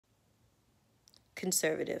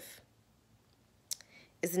conservative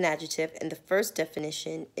is an adjective, and the first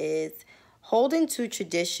definition is holding to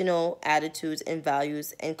traditional attitudes and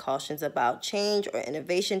values and cautions about change or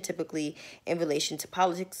innovation, typically in relation to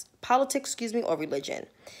politics, or religion.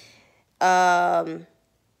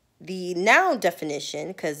 The noun definition,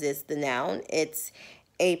 because it's the noun, it's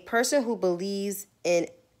a person who believes in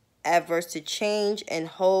averse to change and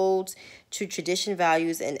holds to tradition,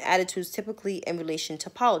 values, and attitudes, typically in relation to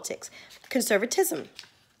politics. Conservatism.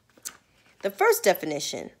 The first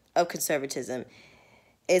definition of conservatism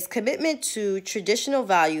is commitment to traditional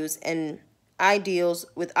values and ideals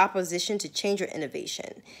with opposition to change or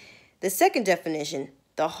innovation. The second definition,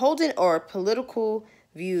 the holding or political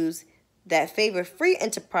views that favor free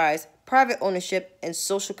enterprise, private ownership, and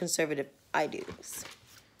social conservative ideals.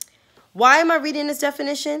 Why am I reading this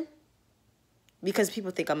definition? Because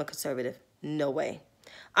people think I'm a conservative. No way.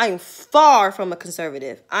 I am far from a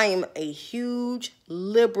conservative. I am a huge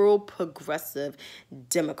liberal, progressive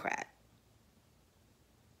Democrat.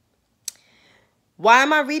 Why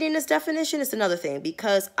am I reading this definition? It's another thing.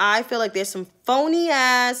 Because I feel like there's some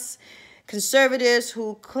phony-ass conservatives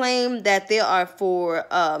who claim that they are for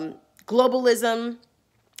globalism,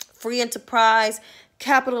 free enterprise,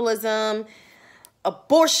 capitalism,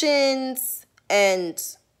 abortions, and,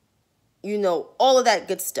 you know, all of that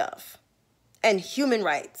good stuff. And human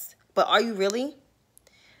rights. But are you really?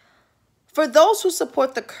 For those who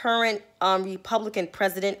support the current Republican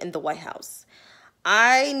president in the White House,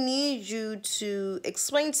 I need you to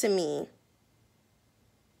explain to me,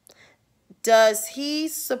 does he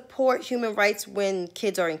support human rights when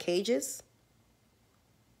kids are in cages?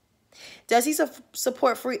 Does he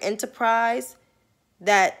support free enterprise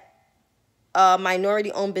that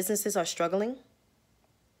minority-owned businesses are struggling?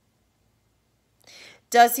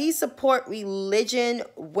 Does he support religion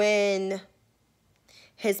when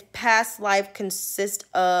his past life consists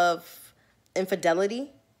of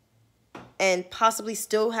infidelity and possibly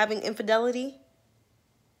still having infidelity?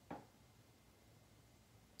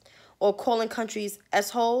 Or calling countries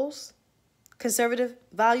S-holes? Conservative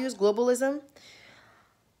values, globalism?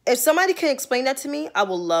 If somebody can explain that to me, I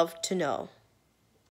would love to know.